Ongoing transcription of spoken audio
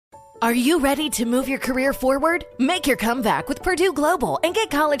Are you ready to move your career forward? Make your comeback with Purdue Global and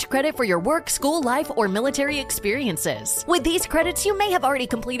get college credit for your work, school, life, or military experiences. With these credits, you may have already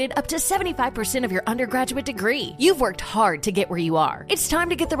completed up to 75% of your undergraduate degree. You've worked hard to get where you are. It's time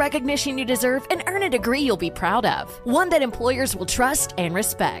to get the recognition you deserve and earn a degree you'll be proud of, one that employers will trust and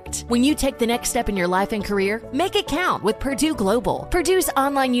respect. When you take the next step in your life and career, make it count with Purdue Global, Purdue's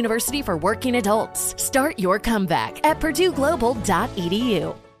online university for working adults. Start your comeback at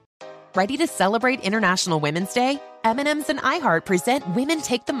purdueglobal.edu. Ready to celebrate International Women's Day? M&M's and iHeart present Women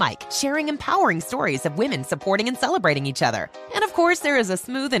Take the Mic, sharing empowering stories of women supporting and celebrating each other. And of course, there is a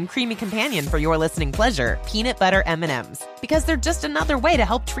smooth and creamy companion for your listening pleasure, peanut butter M&M's. Because they're just another way to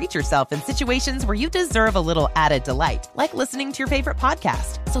help treat yourself in situations where you deserve a little added delight, like listening to your favorite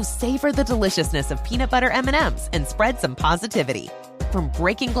podcast. So savor the deliciousness of peanut butter M&M's and spread some positivity. From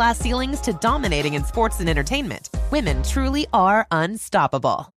breaking glass ceilings to dominating in sports and entertainment, women truly are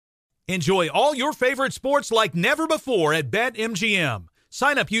unstoppable. Enjoy all your favorite sports like never before at BetMGM.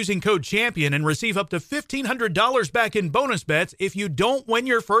 Sign up using code CHAMPION and receive up to $1,500 back in bonus bets if you don't win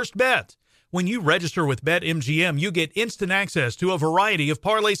your first bet. When you register with BetMGM, you get instant access to a variety of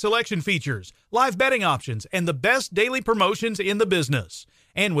parlay selection features, live betting options, and the best daily promotions in the business.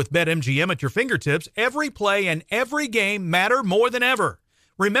 And with BetMGM at your fingertips, every play and every game matter more than ever.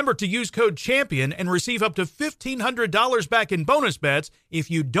 Remember to use code CHAMPION and receive up to $1,500 back in bonus bets if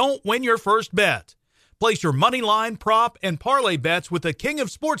you don't win your first bet. Place your money line, prop, and parlay bets with the king of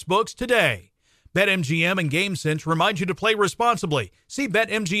sportsbooks today. BetMGM and GameSense remind you to play responsibly. See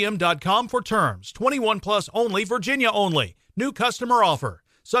BetMGM.com for terms. 21 plus only, Virginia only. New customer offer.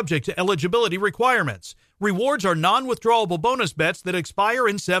 Subject to eligibility requirements. Rewards are non-withdrawable bonus bets that expire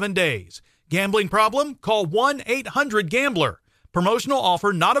in 7 days. Gambling problem? Call 1-800-GAMBLER. Promotional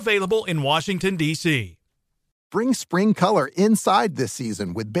offer not available in Washington, D.C. Bring spring color inside this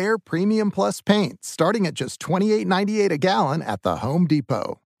season with Behr Premium Plus paint, starting at just $28.98 a gallon at the Home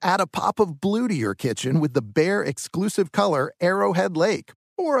Depot. Add a pop of blue to your kitchen with the Behr exclusive color Arrowhead Lake,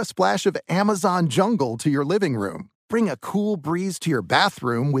 or a splash of Amazon Jungle to your living room. Bring a cool breeze to your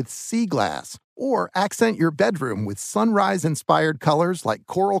bathroom with Sea Glass, or accent your bedroom with sunrise-inspired colors like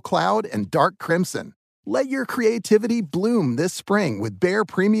Coral Cloud and Dark Crimson. Let your creativity bloom this spring with Behr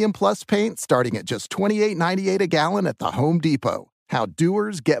Premium Plus paint starting at just $28.98 a gallon at the Home Depot. How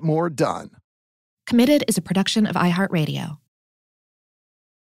doers get more done. Committed is a production of iHeartRadio.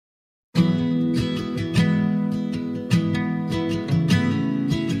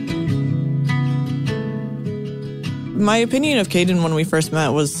 My opinion of Caden when we first met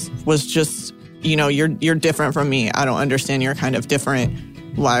was just, you're different from me. I don't understand. You're kind of different.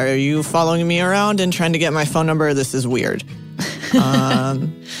 Why are you following me around and trying to get my phone number? This is weird.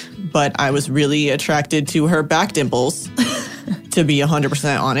 But I was really attracted to her back dimples, to be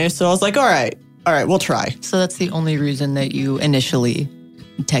 100% honest. So I was like, all right, we'll try. So that's the only reason that you initially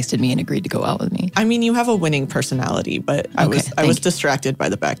texted me and agreed to go out with me? I mean, you have a winning personality, but I was distracted by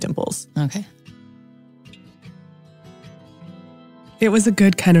the back dimples. Okay. It was a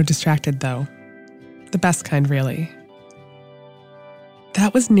good kind of distracted, though. The best kind, really.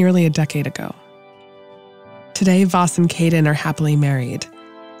 That was nearly a decade ago. Today, Voss and Caden are happily married.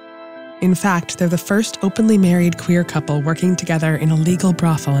 In fact, they're the first openly married queer couple working together in a legal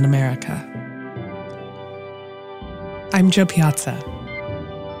brothel in America. I'm Jo Piazza.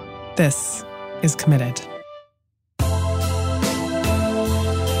 This is Committed.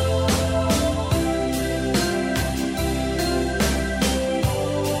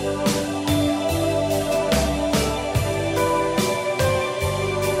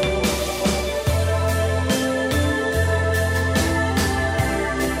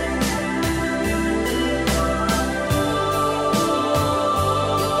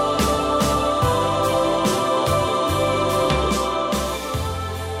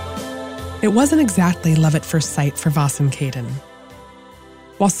 It wasn't exactly love at first sight for Voss and Caden.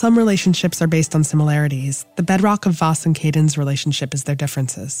 While some relationships are based on similarities, the bedrock of Voss and Caden's relationship is their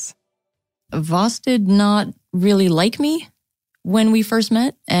differences. Voss did not really like me when we first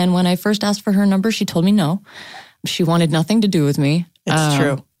met, and when I first asked for her number, she told me no. She wanted nothing to do with me. It's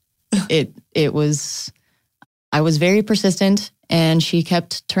true. I was very persistent, and she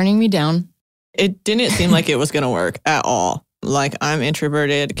kept turning me down. It didn't seem like it was going to work at all. Like, I'm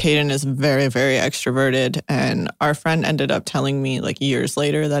introverted. Caden is very, very extroverted. And our friend ended up telling me, years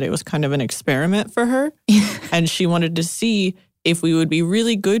later, that it was kind of an experiment for her. And she wanted to see if we would be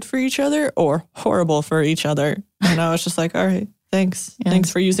really good for each other or horrible for each other. And I was just like, all right, thanks. Yeah. Thanks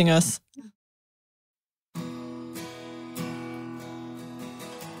for using us.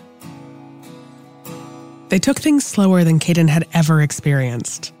 They took things slower than Caden had ever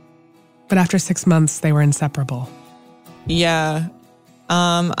experienced. But after 6 months, they were inseparable. Yeah.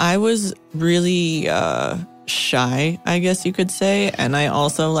 I was really shy, I guess you could say. And I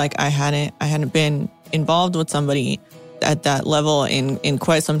also, I hadn't been involved with somebody at that level in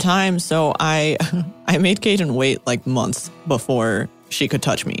quite some time. So I made Caden wait months before she could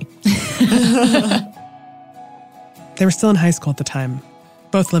touch me. They were still in high school at the time,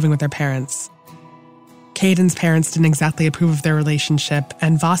 both living with their parents. Caden's parents didn't exactly approve of their relationship,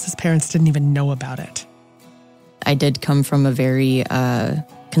 and Voss's parents didn't even know about it. I did come from a very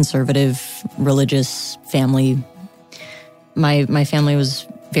conservative, religious family. My family was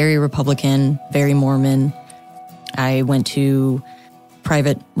very Republican, very Mormon. I went to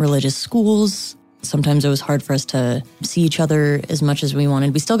private religious schools. Sometimes it was hard for us to see each other as much as we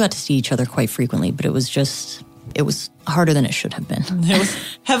wanted. We still got to see each other quite frequently, but it was harder than it should have been. It was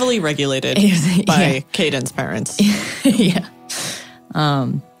heavily regulated by Caden's parents. Yeah.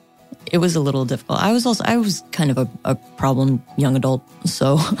 It was a little difficult. I was kind of a problem young adult,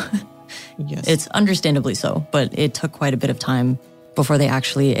 so yes. It's understandably so, but it took quite a bit of time before they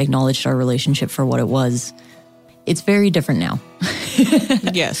actually acknowledged our relationship for what it was. It's very different now.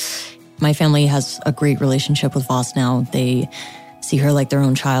 Yes. My family has a great relationship with Voss now. They see her like their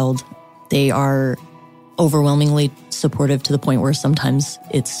own child. They are overwhelmingly supportive to the point where sometimes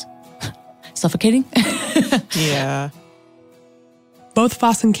it's suffocating. Yeah. Both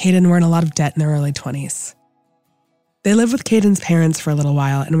Voss and Caden were in a lot of debt in their early 20s. They lived with Caden's parents for a little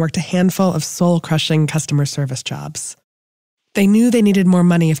while and worked a handful of soul-crushing customer service jobs. They knew they needed more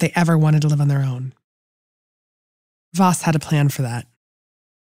money if they ever wanted to live on their own. Voss had a plan for that.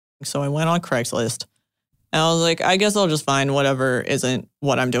 So I went on Craigslist, and I was like, I guess I'll just find whatever isn't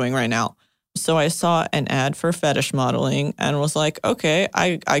what I'm doing right now. So I saw an ad for fetish modeling and was like, okay,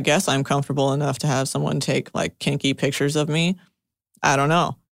 I guess I'm comfortable enough to have someone take kinky pictures of me. I don't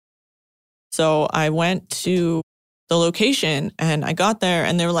know. So I went to the location and I got there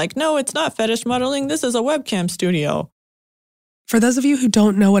and they were like, no, it's not fetish modeling. This is a webcam studio. For those of you who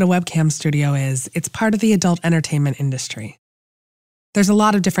don't know what a webcam studio is, it's part of the adult entertainment industry. There's a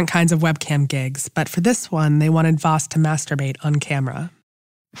lot of different kinds of webcam gigs, but for this one, they wanted Voss to masturbate on camera.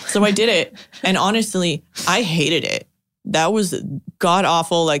 So I did it. And honestly, I hated it. That was god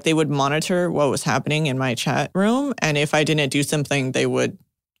awful. They would monitor what was happening in my chat room. And if I didn't do something, they would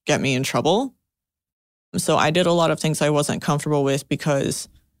get me in trouble. So I did a lot of things I wasn't comfortable with because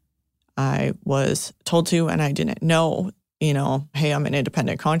I was told to and I didn't know, hey, I'm an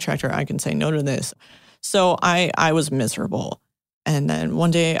independent contractor. I can say no to this. So I was miserable. And then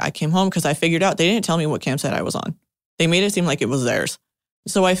one day I came home because I figured out they didn't tell me what campsite I was on. They made it seem like it was theirs.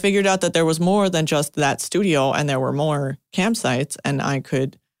 So I figured out that there was more than just that studio and there were more campsites and I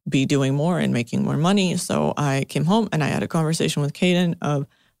could be doing more and making more money. So I came home and I had a conversation with Caden of,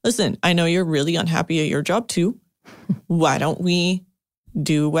 listen, I know you're really unhappy at your job too. Why don't we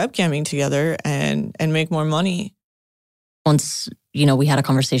do webcamming together and make more money? Once, we had a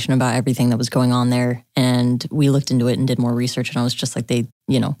conversation about everything that was going on there and we looked into it and did more research and I was just like, they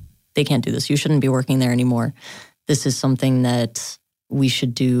can't do this. You shouldn't be working there anymore. This is something that we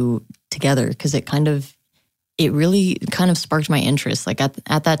should do together because it really kind of sparked my interest.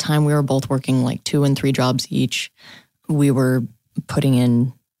 At that time, we were both working 2 and 3 jobs each. We were putting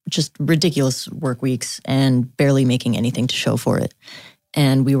in just ridiculous work weeks and barely making anything to show for it.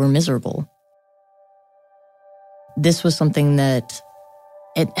 And we were miserable. This was something that,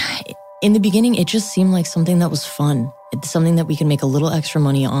 in the beginning, it just seemed like something that was fun. It's something that we could make a little extra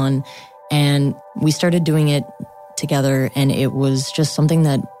money on. And we started doing it together and it was just something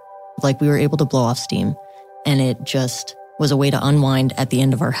that we were able to blow off steam and it just was a way to unwind at the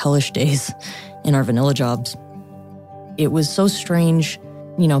end of our hellish days in our vanilla jobs. It was so strange,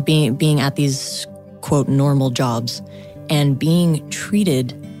 being at these quote normal jobs and being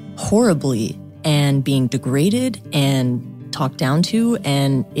treated horribly and being degraded and talked down to,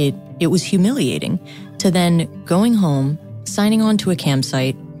 and it was humiliating to then going home, signing on to a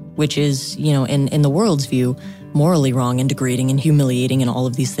campsite, which is, in the world's view, morally wrong and degrading and humiliating and all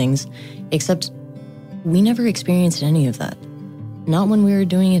of these things, except we never experienced any of that. Not when we were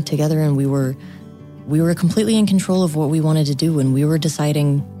doing it together and we were completely in control of what we wanted to do and we were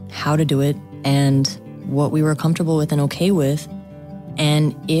deciding how to do it and what we were comfortable with and okay with.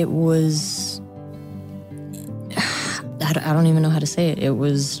 And it was, I don't even know how to say it. It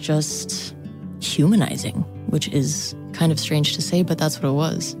was just humanizing, which is kind of strange to say, but that's what it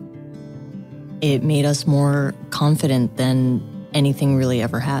was. It made us more confident than anything really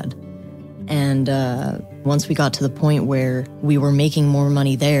ever had. And once we got to the point where we were making more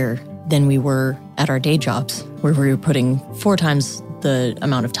money there than we were at our day jobs, where we were putting 4 times the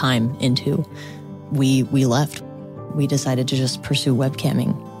amount of time into, we left. We decided to just pursue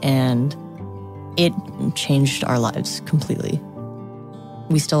webcamming, and it changed our lives completely.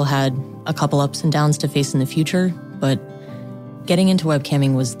 We still had a couple ups and downs to face in the future, but getting into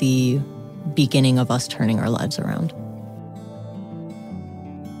webcamming was the beginning of us turning our lives around.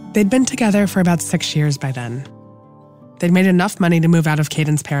 They'd been together for about 6 years by then. They'd made enough money to move out of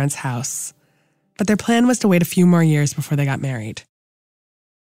Caden's parents' house, but their plan was to wait a few more years before they got married.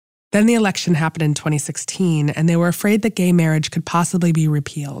 Then the election happened in 2016, and they were afraid that gay marriage could possibly be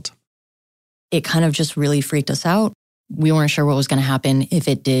repealed. It kind of just really freaked us out. We weren't sure what was going to happen if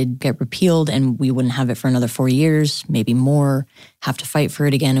it did get repealed, and we wouldn't have it for another 4 years, maybe more, have to fight for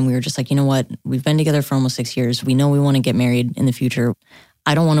it again. And we were just like, you know what? We've been together for almost 6 years. We know we want to get married in the future.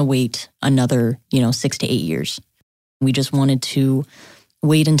 I don't want to wait another, 6 to 8 years. We just wanted to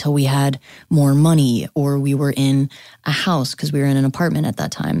wait until we had more money or we were in a house, because we were in an apartment at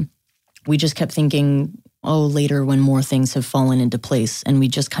that time. We just kept thinking, later when more things have fallen into place. And we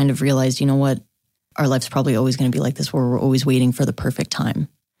just kind of realized, you know what? Our life's probably always going to be like this, where we're always waiting for the perfect time.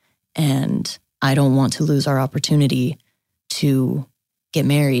 And I don't want to lose our opportunity to get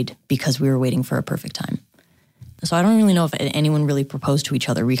married because we were waiting for a perfect time. So I don't really know if anyone really proposed to each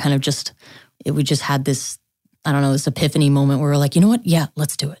other. We kind of we just had this, this epiphany moment where we're like, you know what? Yeah,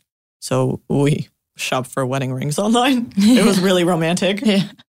 let's do it. So we shopped for wedding rings online. It was really romantic. Yeah.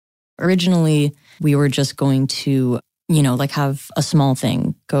 Originally, we were just going to, have a small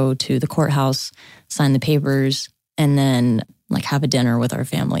thing, go to the courthouse, sign the papers, and then have a dinner with our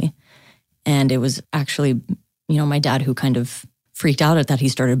family. And it was actually, my dad who kind of freaked out at that. He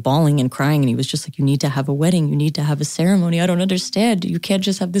started bawling and crying, and he was just like, you need to have a wedding. You need to have a ceremony. I don't understand. You can't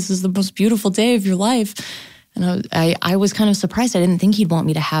just have, this is the most beautiful day of your life. And I was kind of surprised. I didn't think he'd want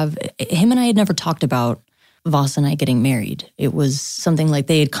me to have, him and I had never talked about Voss and I getting married. It was something like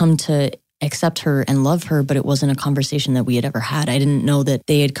they had come to accept her and love her, but it wasn't a conversation that we had ever had. I didn't know that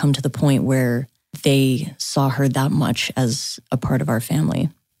they had come to the point where they saw her that much as a part of our family.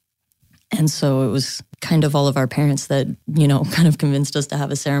 And so it was kind of all of our parents that, kind of convinced us to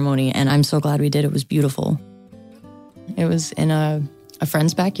have a ceremony. And I'm so glad we did. It was beautiful. It was in a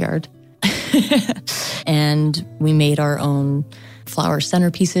friend's backyard. And we made our own flower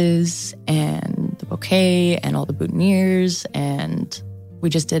centerpieces and the bouquet and all the boutonnieres, and we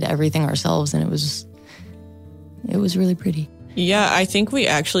just did everything ourselves, and it was really pretty. Yeah, I think we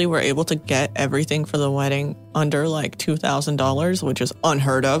actually were able to get everything for the wedding under $2,000, which is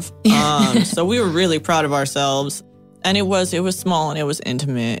unheard of. So we were really proud of ourselves, and it was small and it was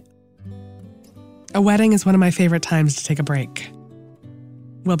intimate. A wedding is one of my favorite times to take a break.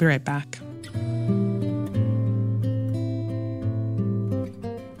 We'll be right back.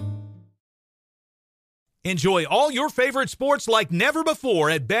 Enjoy all your favorite sports like never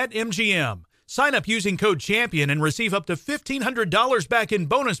before at BetMGM. Sign up using code CHAMPION and receive up to $1,500 back in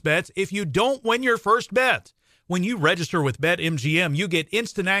bonus bets if you don't win your first bet. When you register with BetMGM, you get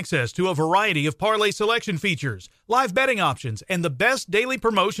instant access to a variety of parlay selection features, live betting options, and the best daily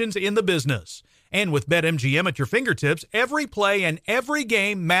promotions in the business. And with BetMGM at your fingertips, every play and every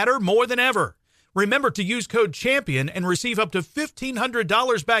game matter more than ever. Remember to use code CHAMPION and receive up to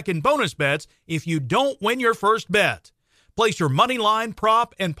 $1,500 back in bonus bets if you don't win your first bet. Place your money line,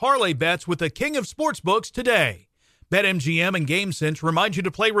 prop, and parlay bets with the king of sportsbooks today. BetMGM and GameSense remind you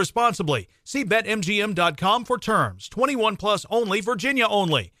to play responsibly. See BetMGM.com for terms. 21 plus only, Virginia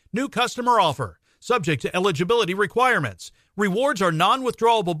only. New customer offer. Subject to eligibility requirements. Rewards are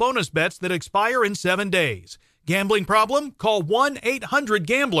non-withdrawable bonus bets that expire in 7 days. Gambling problem? Call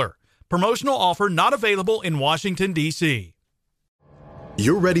 1-800-GAMBLER. Promotional offer not available in Washington, D.C.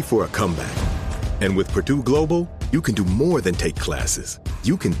 You're ready for a comeback. And with Purdue Global, you can do more than take classes.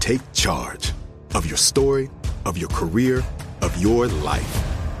 You can take charge of your story, of your career, of your life.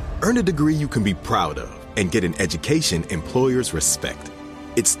 Earn a degree you can be proud of and get an education employers respect.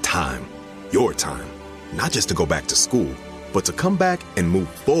 It's time, your time, not just to go back to school, but to come back and move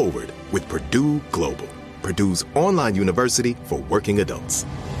forward with Purdue Global, Purdue's online university for working adults.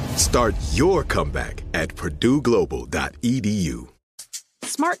 Start your comeback at purdueglobal.edu.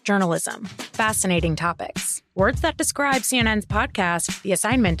 Smart journalism. Fascinating topics. Words that describe CNN's podcast, The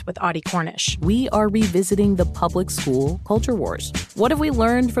Assignment with Audie Cornish. We are revisiting the public school culture wars. What have we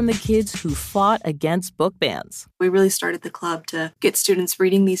learned from the kids who fought against book bans? We really started the club to get students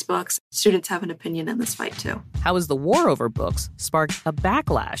reading these books. Students have an opinion in this fight, too. How has the war over books sparked a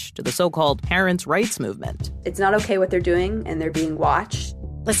backlash to the so-called parents' rights movement? It's not okay what they're doing, and they're being watched.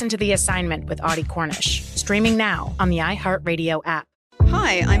 Listen to The Assignment with Audie Cornish. Streaming now on the iHeartRadio app.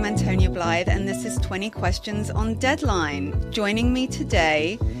 Hi, I'm Antonia Blythe, and this is 20 Questions on Deadline. Joining me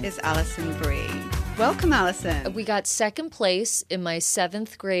today is Alison Brie. Welcome, Alison. We got second place in my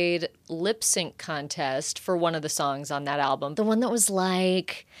 7th grade lip sync contest for one of the songs on that album. The one that was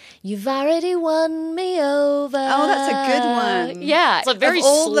like, "You've already won me over." Oh, that's a good one. Yeah. It's very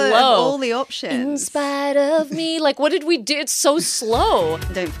slow. Of all the options. In spite of me. Like, what did we do? It's so slow.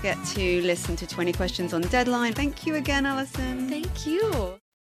 Don't forget to listen to 20 Questions on Deadline. Thank you again, Alison. Thank you.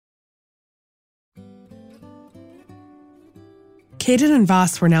 Kaden and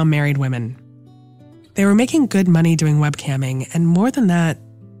Voss were now married women. They were making good money doing webcamming, and more than that,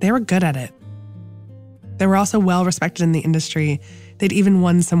 they were good at it. They were also well respected in the industry. They'd even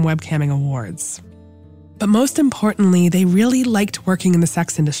won some webcamming awards. But most importantly, they really liked working in the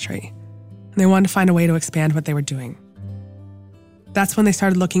sex industry, and they wanted to find a way to expand what they were doing. That's when they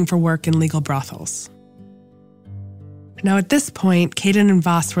started looking for work in legal brothels. Now at this point, Kaden and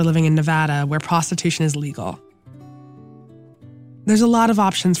Voss were living in Nevada, where prostitution is legal. There's a lot of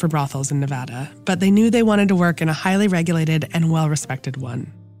options for brothels in Nevada, but they knew they wanted to work in a highly regulated and well-respected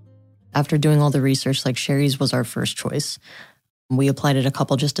one. After doing all the research, like Sherry's was our first choice. We applied at a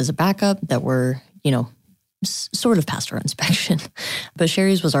couple just as a backup that were, sort of past our inspection. But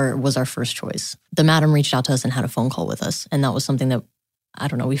Sherry's was our first choice. The madam reached out to us and had a phone call with us. And that was something that, I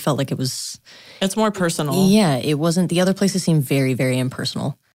don't know, we felt like it was... It's more personal. Yeah, it wasn't... The other places seemed very, very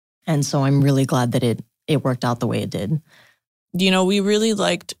impersonal. And so I'm really glad that it worked out the way it did. We really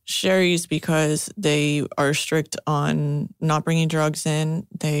liked Sherry's because they are strict on not bringing drugs in.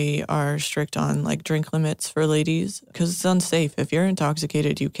 They are strict on drink limits for ladies because it's unsafe. If you're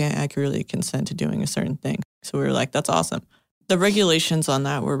intoxicated, you can't accurately consent to doing a certain thing. So we were like, that's awesome. The regulations on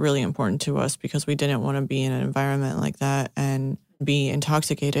that were really important to us because we didn't want to be in an environment like that and be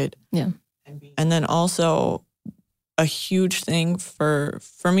intoxicated. Yeah. And then also... a huge thing for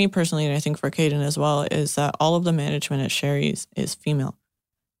me personally, and I think for Kaden as well, is that all of the management at Sherry's is female.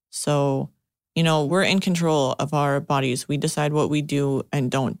 So, we're in control of our bodies. We decide what we do and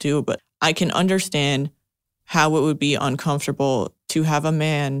don't do. But I can understand how it would be uncomfortable to have a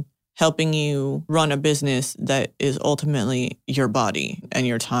man helping you run a business that is ultimately your body and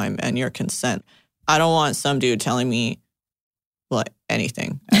your time and your consent. I don't want some dude telling me,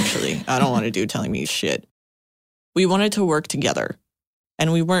 anything, actually. I don't want a dude telling me shit. We wanted to work together,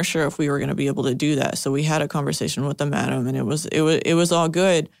 and we weren't sure if we were going to be able to do that. So we had a conversation with the madam, and it was all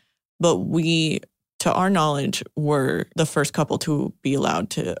good. But we, to our knowledge, were the first couple to be allowed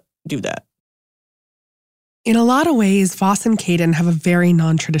to do that. In a lot of ways, Voss and Kaden have a very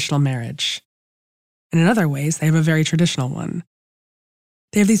non-traditional marriage. And in other ways, they have a very traditional one.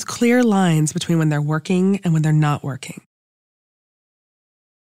 They have these clear lines between when they're working and when they're not working.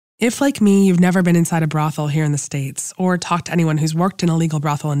 If, like me, you've never been inside a brothel here in the States or talked to anyone who's worked in a legal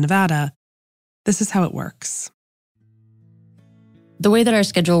brothel in Nevada, this is how it works. The way that our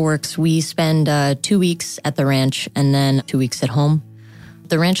schedule works, we spend 2 weeks at the ranch and then 2 weeks at home.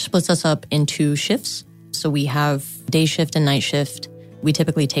 The ranch splits us up into shifts. So we have day shift and night shift. We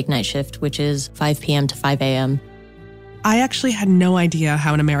typically take night shift, which is 5 p.m. to 5 a.m. I actually had no idea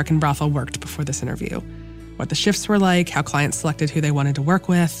how an American brothel worked before this interview. What the shifts were like, how clients selected who they wanted to work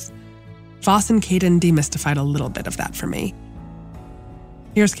with. Voss and Kaden demystified a little bit of that for me.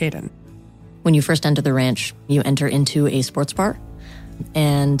 Here's Kaden. When you first enter the ranch, you enter into a sports bar,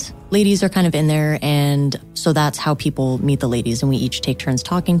 and ladies are kind of in there, and so that's how people meet the ladies, and we each take turns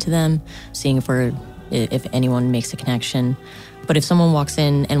talking to them, seeing if anyone makes a connection. But if someone walks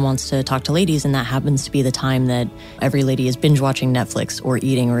in and wants to talk to ladies, and that happens to be the time that every lady is binge watching Netflix or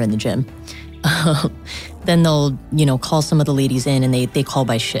eating or in the gym, then they'll, call some of the ladies in, and they call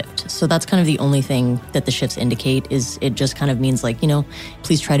by shift. So that's kind of the only thing that the shifts indicate. Is it just kind of means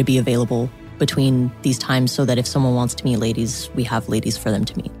please try to be available between these times so that if someone wants to meet ladies, we have ladies for them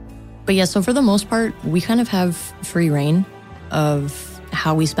to meet. But yeah, so for the most part, we kind of have free reign of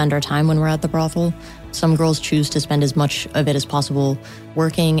how we spend our time when we're at the brothel. Some girls choose to spend as much of it as possible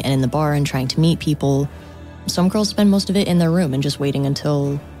working and in the bar and trying to meet people. Some girls spend most of it in their room and just waiting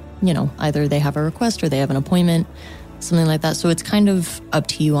until, either they have a request or they have an appointment, something like that. So it's kind of up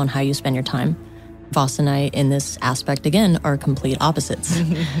to you on how you spend your time. Voss and I, in this aspect, again, are complete opposites.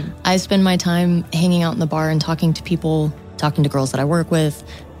 I spend my time hanging out in the bar and talking to people, talking to girls that I work with,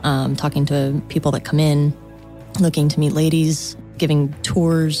 talking to people that come in, looking to meet ladies, giving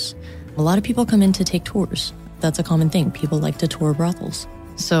tours. A lot of people come in to take tours. That's a common thing. People like to tour brothels.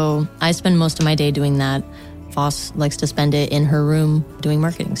 So I spend most of my day doing that. Voss likes to spend it in her room doing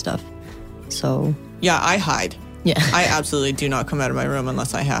marketing stuff. So yeah, I hide. Yeah. I absolutely do not come out of my room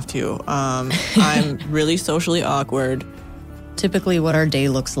unless I have to. I'm really socially awkward. Typically what our day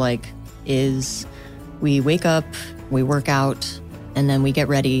looks like is we wake up, we work out, and then we get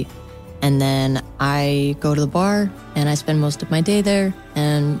ready. And then I go to the bar and I spend most of my day there.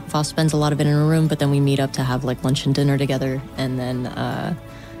 And Voss spends a lot of it in a room, but then we meet up to have like lunch and dinner together. And then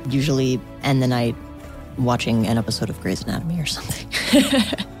usually end the night watching an episode of Grey's Anatomy or something.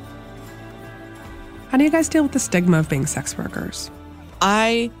 How do you guys deal with the stigma of being sex workers?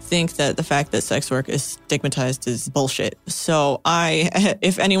 I think that the fact that sex work is stigmatized is bullshit. So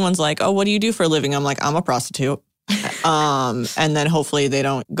if anyone's like, oh, what do you do for a living? I'm like, I'm a prostitute. And then hopefully they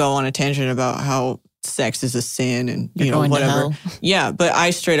don't go on a tangent about how sex is a sin and, you know, whatever. Yeah, but I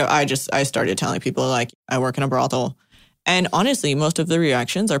started telling people like I work in a brothel. And honestly, most of the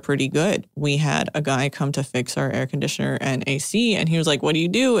reactions are pretty good. We had a guy come to fix our air conditioner and AC, and he was like, what do you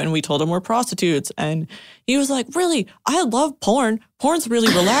do? And we told him we're prostitutes. And he was like, really? I love porn. Porn's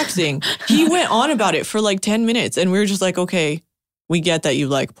really relaxing. He went on about it for like 10 minutes, and we were just like, okay, we get that you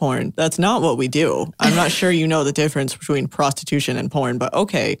like porn. That's not what we do. I'm not sure you know the difference between prostitution and porn, but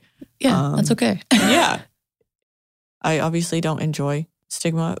okay. Yeah, that's okay. Yeah. I obviously don't enjoy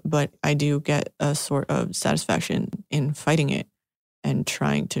stigma, but I do get a sort of satisfaction in fighting it and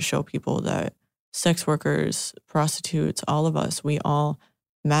trying to show people that sex workers, prostitutes, all of us, we all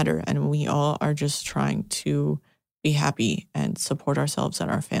matter and we all are just trying to be happy and support ourselves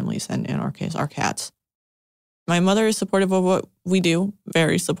and our families and, in our case, our cats. My mother is supportive of what we do,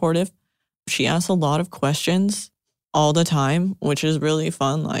 very supportive. She asks a lot of questions all the time, which is really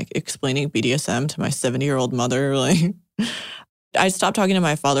fun, like explaining BDSM to my 70-year-old mother. Like, I stopped talking to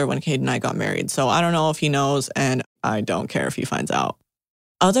my father when Kate and I got married, so I don't know if he knows, and I don't care if he finds out.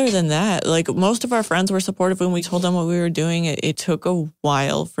 Other than that, like most of our friends were supportive when we told them what we were doing. It took a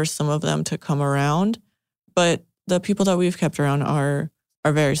while for some of them to come around, but the people that we've kept around are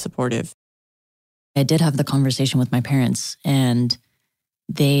very supportive. I did have the conversation with my parents, and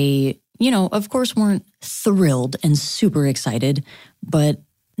they, you know, of course weren't thrilled and super excited, but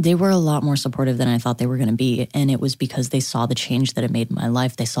they were a lot more supportive than I thought they were going to be. And it was because they saw the change that it made in my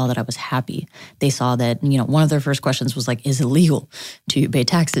life. They saw that I was happy. They saw that, you know, one of their first questions was like, is it legal to pay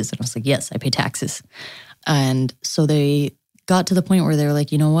taxes? And I was like, yes, I pay taxes. And so they got to the point where they were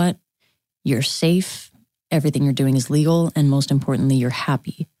like, you know what? You're safe. Everything you're doing is legal. And most importantly, you're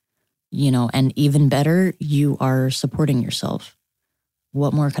happy. You know, and even better, you are supporting yourself.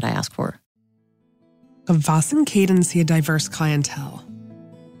 What more could I ask for? Voss and Caden see a diverse clientele.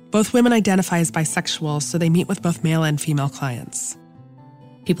 Both women identify as bisexual, so they meet with both male and female clients.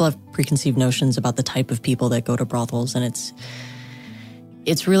 People have preconceived notions about the type of people that go to brothels, and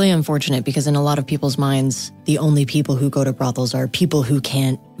it's really unfortunate because in a lot of people's minds, the only people who go to brothels are people who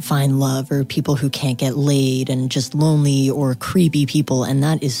can't find love or people who can't get laid and just lonely or creepy people, and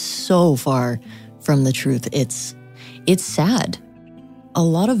that is so far from the truth. It's sad. A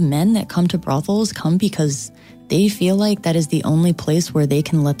lot of men that come to brothels come because they feel like that is the only place where they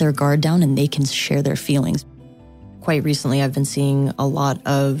can let their guard down and they can share their feelings. Quite recently, I've been seeing a lot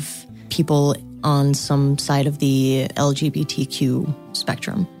of people on some side of the LGBTQ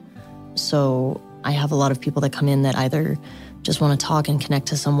spectrum. So I have a lot of people that come in that either just want to talk and connect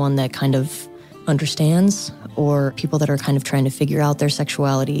to someone that kind of understands, or people that are kind of trying to figure out their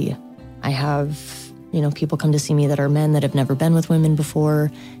sexuality. I have, you know, people come to see me that are men that have never been with women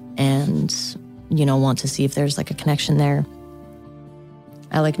before and, you know, want to see if there's like a connection there.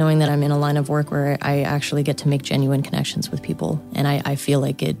 I like knowing that I'm in a line of work where I actually get to make genuine connections with people, and I feel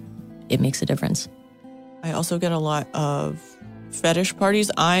like it makes a difference. I also get a lot of fetish parties.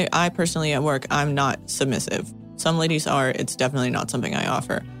 I personally at work, I'm not submissive. Some ladies are. It's definitely not something I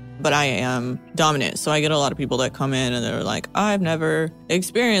offer. But I am dominant. So I get a lot of people that come in and they're like, I've never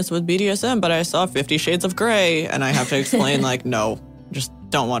experienced with BDSM, but I saw 50 Shades of Grey. And I have to explain like, no, just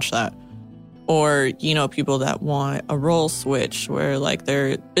don't watch that. Or, you know, people that want a role switch where like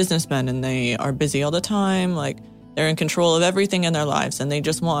they're businessmen and they are busy all the time. Like they're in control of everything in their lives and they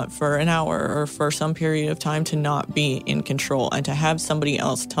just want for an hour or for some period of time to not be in control and to have somebody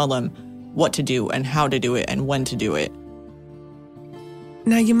else tell them what to do and how to do it and when to do it.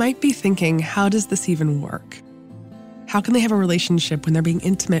 Now, you might be thinking, how does this even work? How can they have a relationship when they're being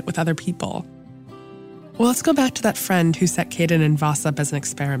intimate with other people? Well, let's go back to that friend who set Caden and Voss up as an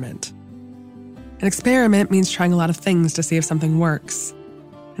experiment. An experiment means trying a lot of things to see if something works.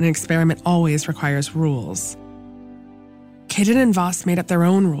 And an experiment always requires rules. Caden and Voss made up their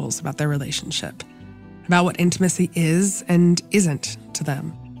own rules about their relationship, about what intimacy is and isn't to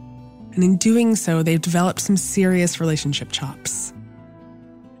them. And in doing so, they've developed some serious relationship chops.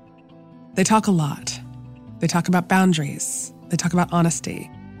 They talk a lot. They talk about boundaries. They talk about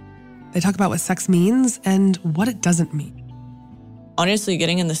honesty. They talk about what sex means and what it doesn't mean. Honestly,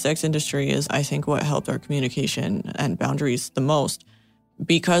 getting in the sex industry is, I think, what helped our communication and boundaries the most,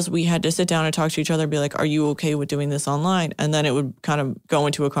 because we had to sit down and talk to each other and be like, are you okay with doing this online? And then it would kind of go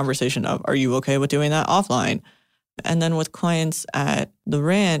into a conversation of, are you okay with doing that offline? And then with clients at the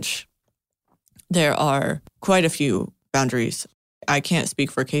ranch, there are quite a few boundaries. I can't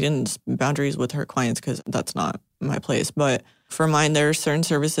speak for Caden's boundaries with her clients because that's not my place. But for mine, there are certain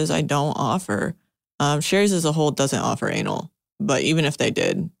services I don't offer. Sherry's as a whole doesn't offer anal. But even if they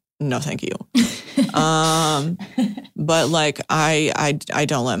did, no, thank you. But like, I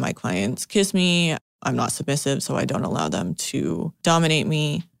don't let my clients kiss me. I'm not submissive, so I don't allow them to dominate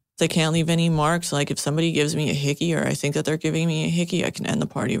me. They can't leave any marks. Like if somebody gives me a hickey or I think that they're giving me a hickey, I can end the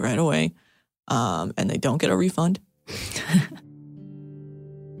party right away. And they don't get a refund.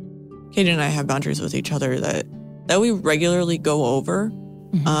 Caden and I have boundaries with each other that we regularly go over,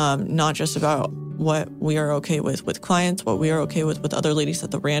 not just about what we are okay with clients, what we are okay with other ladies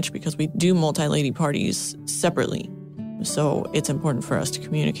at the ranch, because we do multi-lady parties separately. So it's important for us to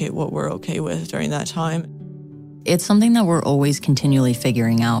communicate what we're okay with during that time. It's something that we're always continually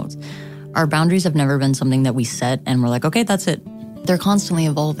figuring out. Our boundaries have never been something that we set and we're like, okay, that's it. They're constantly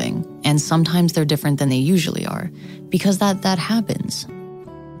evolving, and sometimes they're different than they usually are, because that happens.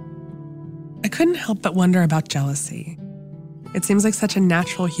 I couldn't help but wonder about jealousy. It seems like such a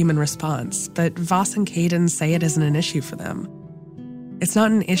natural human response, but Voss and Caden say it isn't an issue for them. It's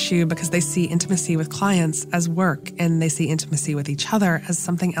not an issue because they see intimacy with clients as work, and they see intimacy with each other as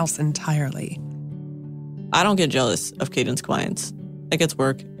something else entirely. I don't get jealous of Caden's clients. Like, it's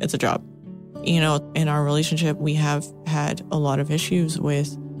work, it's a job. You know, in our relationship, we have had a lot of issues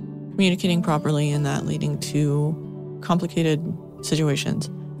with communicating properly and that leading to complicated situations.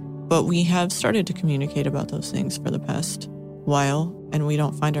 But we have started to communicate about those things for the past while, and we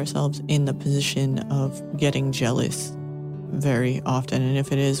don't find ourselves in the position of getting jealous very often. And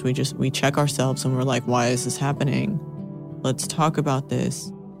if it is, we check ourselves and we're like, why is this happening? Let's talk about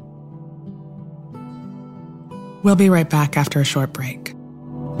this. We'll be right back after a short break.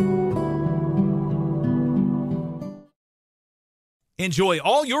 Enjoy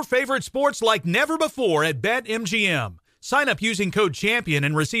all your favorite sports like never before at BetMGM. Sign up using code CHAMPION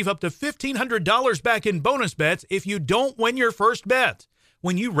and receive up to $1,500 back in bonus bets if you don't win your first bet.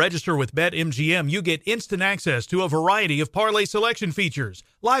 When you register with BetMGM, you get instant access to a variety of parlay selection features,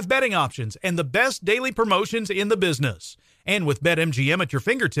 live betting options, and the best daily promotions in the business. And with BetMGM at your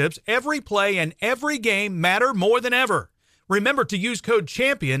fingertips, every play and every game matter more than ever. Remember to use code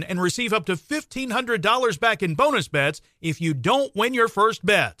CHAMPION and receive up to $1,500 back in bonus bets if you don't win your first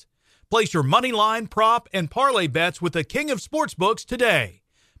bet. Place your money line, prop, and parlay bets with the king of sportsbooks today.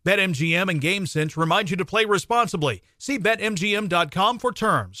 BetMGM and GameSense remind you to play responsibly. See BetMGM.com for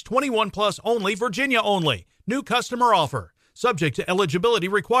terms. 21 plus only, Virginia only. New customer offer. Subject to eligibility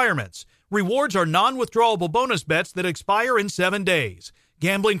requirements. Rewards are non-withdrawable bonus bets that expire in 7 days.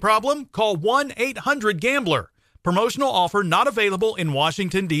 Gambling problem? Call 1-800-GAMBLER. Promotional offer not available in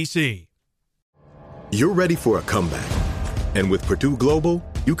Washington, D.C. You're ready for a comeback. And with Purdue Global,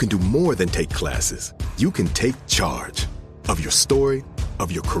 you can do more than take classes. You can take charge of your story,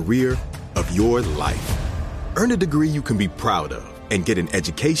 of your career, of your life. Earn a degree you can be proud of and get an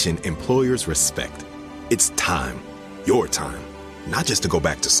education employers respect. It's time, your time, not just to go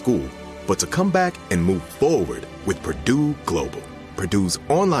back to school, but to come back and move forward with Purdue Global, Purdue's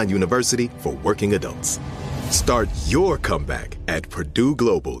online university for working adults. Start your comeback at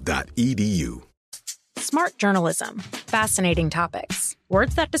purdueglobal.edu. Smart journalism. Fascinating topics.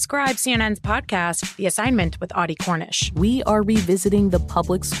 Words that describe CNN's podcast, The Assignment with Audie Cornish. We are revisiting the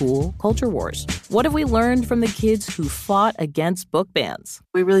public school culture wars. What have we learned from the kids who fought against book bans?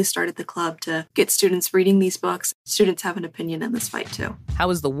 We really started the club to get students reading these books. Students have an opinion in this fight, too. How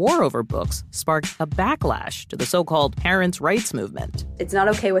has the war over books sparked a backlash to the so-called parents' rights movement? It's not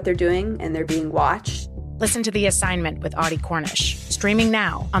okay what they're doing, and they're being watched. Listen to The Assignment with Audie Cornish. Streaming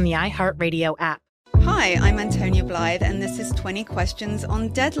now on the iHeartRadio app. Hi, I'm Antonia Blythe, and this is 20 Questions on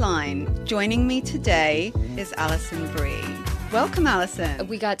Deadline. Joining me today is Alison Brie. Welcome, Alison.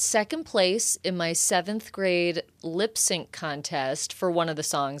 We got second place in my 7th grade lip sync contest for one of the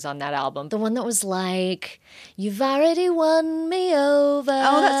songs on that album. The one that was like, you've already won me over.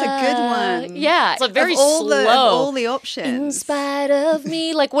 Oh, that's a good one. Yeah. It's like very slow. Of all the options. In spite of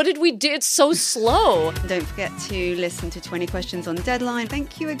me. Like, what did we do? It's so slow. Don't forget to listen to 20 Questions on Deadline.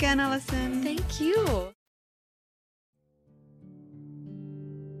 Thank you again, Alison. Thank you.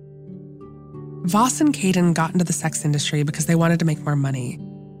 Voss and Caden got into the sex industry because they wanted to make more money.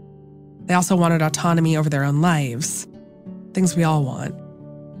 They also wanted autonomy over their own lives, things we all want.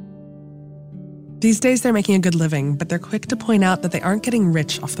 These days, they're making a good living, but they're quick to point out that they aren't getting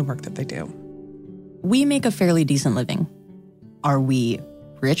rich off the work that they do. We make a fairly decent living. Are we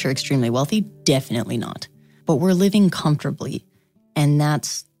rich or extremely wealthy? Definitely not. But we're living comfortably, and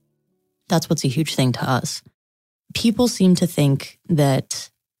that's what's a huge thing to us. People seem to think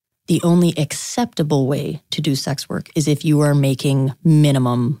that the only acceptable way to do sex work is if you are making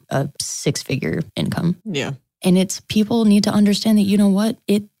minimum a 6-figure income. Yeah. And people need to understand that, you know what?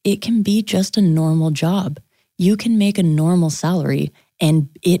 It can be just a normal job. You can make a normal salary and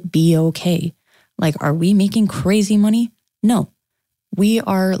it be okay. Like, are we making crazy money? No. We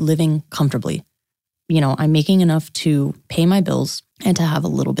are living comfortably. I'm making enough to pay my bills and to have a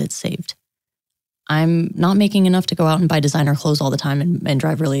little bit saved. I'm not making enough to go out and buy designer clothes all the time and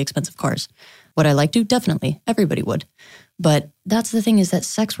drive really expensive cars. Would I like to? Definitely. Everybody would. But that's the thing, is that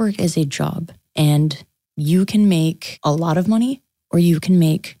sex work is a job, and you can make a lot of money or you can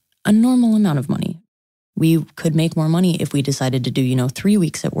make a normal amount of money. We could make more money if we decided to do, 3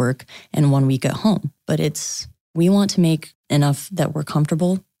 weeks at work and 1 week at home. But we want to make enough that we're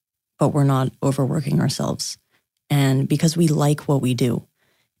comfortable, but we're not overworking ourselves. And because we like what we do.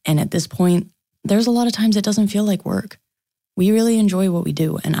 And at this point, there's a lot of times it doesn't feel like work. We really enjoy what we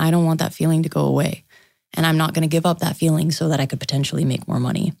do, and I don't want that feeling to go away. And I'm not going to give up that feeling so that I could potentially make more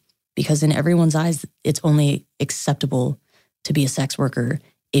money. Because in everyone's eyes, it's only acceptable to be a sex worker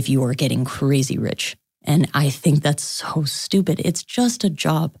if you are getting crazy rich. And I think that's so stupid. It's just a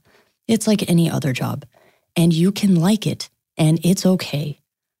job. It's like any other job. And you can like it, and it's okay.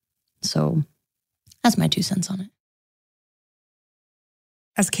 So that's my 2 cents on it.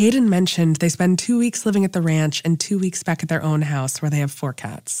 As Caden mentioned, they spend 2 weeks living at the ranch and 2 weeks back at their own house where they have 4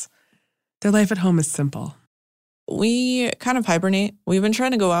 cats. Their life at home is simple. We kind of hibernate. We've been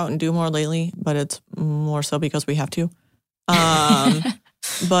trying to go out and do more lately, but it's more so because we have to.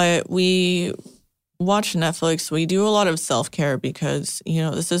 But we watch Netflix. We do a lot of self-care because,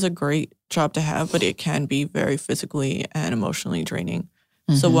 this is a great job to have, but it can be very physically and emotionally draining.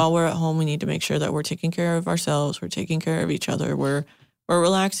 Mm-hmm. So while we're at home, we need to make sure that we're taking care of ourselves. We're taking care of each other. We're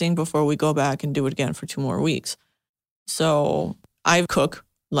relaxing before we go back and do it again for 2 more weeks. So I cook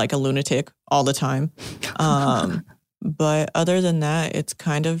like a lunatic all the time. But other than that, it's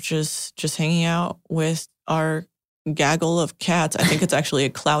kind of just hanging out with our gaggle of cats. I think it's actually a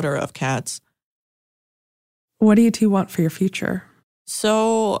clouder of cats. What do you two want for your future?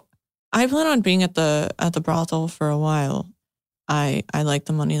 So I plan on being at the brothel for a while. I like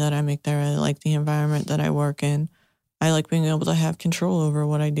the money that I make there. I like the environment that I work in. I like being able to have control over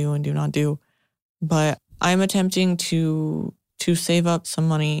what I do and do not do. But I'm attempting to save up some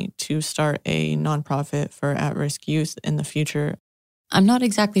money to start a nonprofit for at-risk youth in the future. I'm not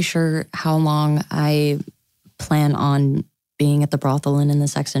exactly sure how long I plan on being at the brothel and in the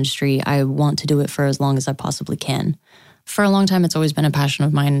sex industry. I want to do it for as long as I possibly can. For a long time, it's always been a passion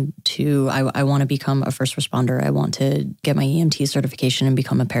of mine I want to become a first responder. I want to get my EMT certification and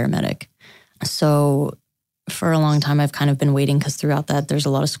become a paramedic. So for a long time, I've kind of been waiting because throughout that, there's a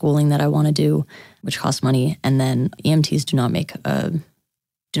lot of schooling that I want to do, which costs money. And then EMTs do not make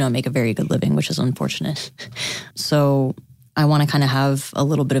a very good living, which is unfortunate. So I want to kind of have a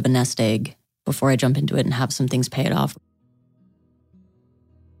little bit of a nest egg before I jump into it and have some things pay it off.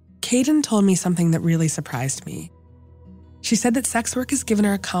 Caden told me something that really surprised me. She said that sex work has given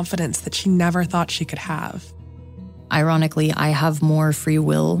her a confidence that she never thought she could have. Ironically, I have more free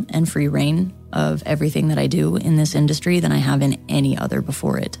will and free reign of everything that I do in this industry than I have in any other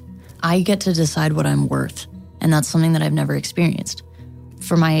before it. I get to decide what I'm worth, and that's something that I've never experienced.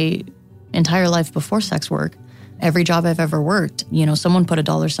 For my entire life before sex work, every job I've ever worked, someone put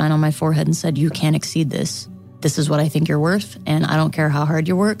a $sign on my forehead and said, you can't exceed this. This is what I think you're worth, and I don't care how hard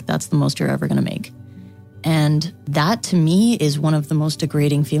you work, that's the most you're ever going to make. And that, to me, is one of the most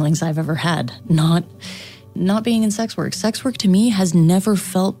degrading feelings I've ever had. Not being in sex work. Sex work to me has never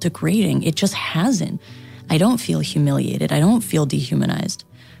felt degrading. It just hasn't. I don't feel humiliated. I don't feel dehumanized.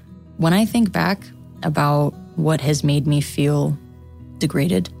 When I think back about what has made me feel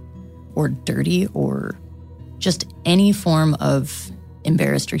degraded or dirty or just any form of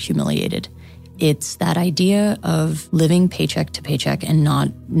embarrassed or humiliated, it's that idea of living paycheck to paycheck and not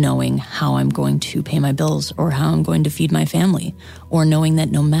knowing how I'm going to pay my bills or how I'm going to feed my family, or knowing that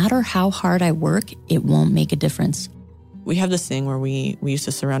no matter how hard I work, it won't make a difference. We have this thing where we used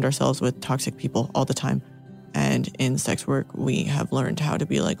to surround ourselves with toxic people all the time. And in sex work, we have learned how to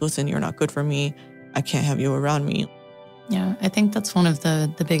be like, listen, you're not good for me. I can't have you around me. Yeah, I think that's one of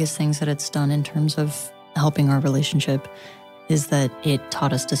the biggest things that it's done in terms of helping our relationship is that it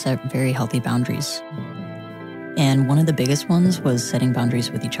taught us to set very healthy boundaries. And one of the biggest ones was setting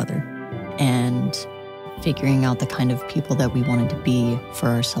boundaries with each other. and figuring out the kind of people that we wanted to be for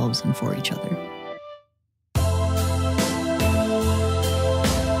ourselves and for each other.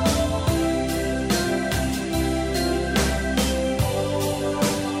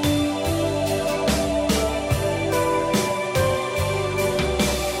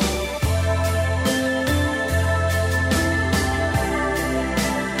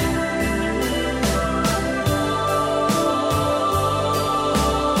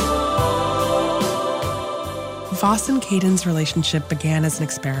 Voss and Kayden's relationship began as an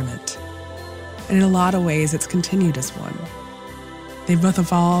experiment, and in a lot of ways it's continued as one. They've both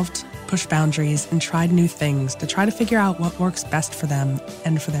evolved, pushed boundaries, and tried new things to try to figure out what works best for them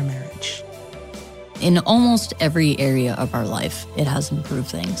and for their marriage. In almost every area of our life, it has improved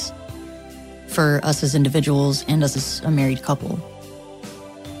things. For us as individuals and us as a married couple.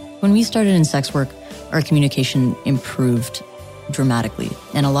 When we started in sex work, our communication improved dramatically,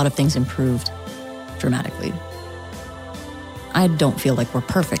 and a lot of things improved dramatically. I don't feel like we're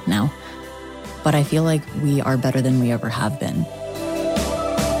perfect now, but I feel like we are better than we ever have been.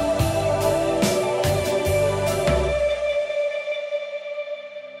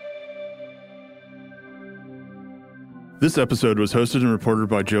 This episode was hosted and reported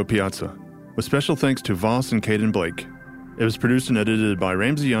by Joe Piazza, with special thanks to Voss and Kayden Blake. It was produced and edited by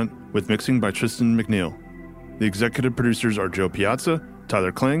Ramsey Yunt, with mixing by Tristan McNeil. The executive producers are Joe Piazza,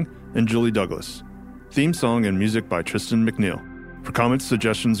 Tyler Klang, and Julie Douglas. Theme song and music by Tristan McNeil. For comments,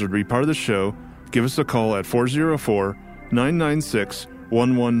 suggestions, or to be part of the show, give us a call at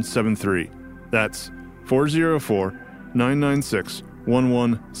 404-996-1173. That's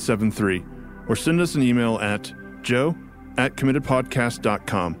 404-996-1173. Or send us an email at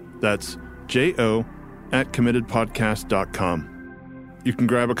joe@committedpodcast.com. That's jo@committedpodcast.com. You can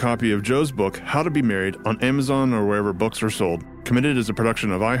grab a copy of Joe's book, How to Be Married, on Amazon or wherever books are sold. Committed is a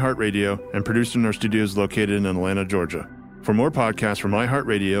production of iHeartRadio and produced in our studios located in Atlanta, Georgia. For more podcasts from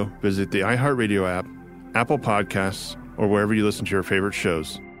iHeartRadio, visit the iHeartRadio app, Apple Podcasts, or wherever you listen to your favorite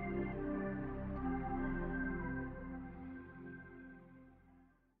shows.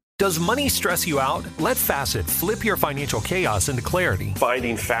 Does money stress you out? Let Facet flip your financial chaos into clarity.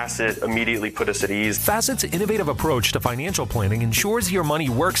 Finding Facet immediately put us at ease. Facet's innovative approach to financial planning ensures your money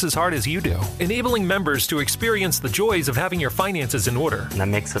works as hard as you do, enabling members to experience the joys of having your finances in order. And that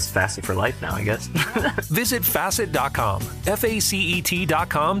makes us Facet for life now, I guess. Visit Facet.com,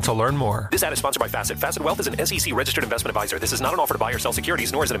 FACET.com to learn more. This ad is sponsored by Facet. Facet Wealth is an SEC registered investment advisor. This is not an offer to buy or sell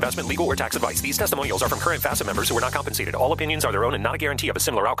securities, nor is it investment, legal, or tax advice. These testimonials are from current Facet members who are not compensated. All opinions are their own and not a guarantee of a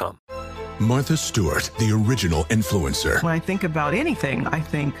similar outcome. Martha Stewart, the original influencer. When I think about anything, I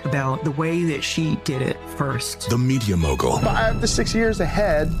think about the way that she did it first. The media mogul. 5 to 6 years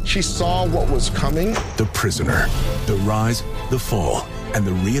ahead, she saw what was coming. The prisoner. The rise, the fall, and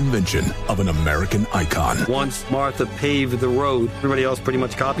the reinvention of an American icon. Once Martha paved the road, everybody else pretty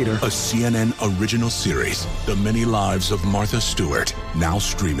much copied her. A CNN original series, The Many Lives of Martha Stewart, now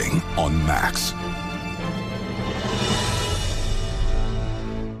streaming on Max.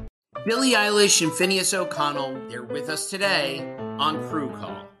 Billie Eilish and Phineas O'Connell, they're with us today on Crew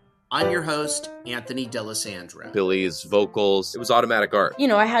Call. I'm your host, Anthony D'Alessandro. Billie's vocals, it was automatic art. You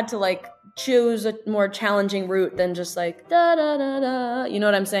know, I had to choose a more challenging route than just da da da da. You know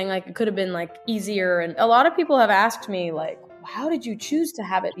what I'm saying? It could have been easier. And a lot of people have asked me how did you choose to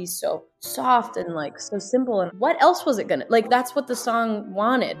have it be so soft and so simple? And what else was it gonna that's what the song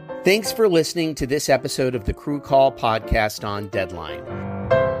wanted. Thanks for listening to this episode of the Crew Call podcast on Deadline.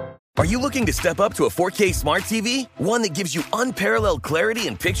 Are you looking to step up to a 4K smart TV? One that gives you unparalleled clarity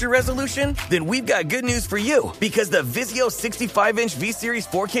and picture resolution? Then we've got good news for you, because the Vizio 65-inch V-Series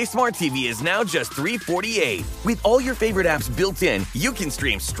 4K smart TV is now just $348. With all your favorite apps built in, you can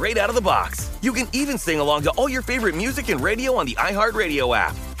stream straight out of the box. You can even sing along to all your favorite music and radio on the iHeartRadio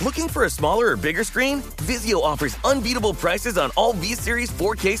app. Looking for a smaller or bigger screen? Vizio offers unbeatable prices on all V-Series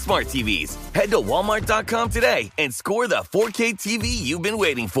 4K smart TVs. Head to Walmart.com today and score the 4K TV you've been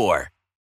waiting for.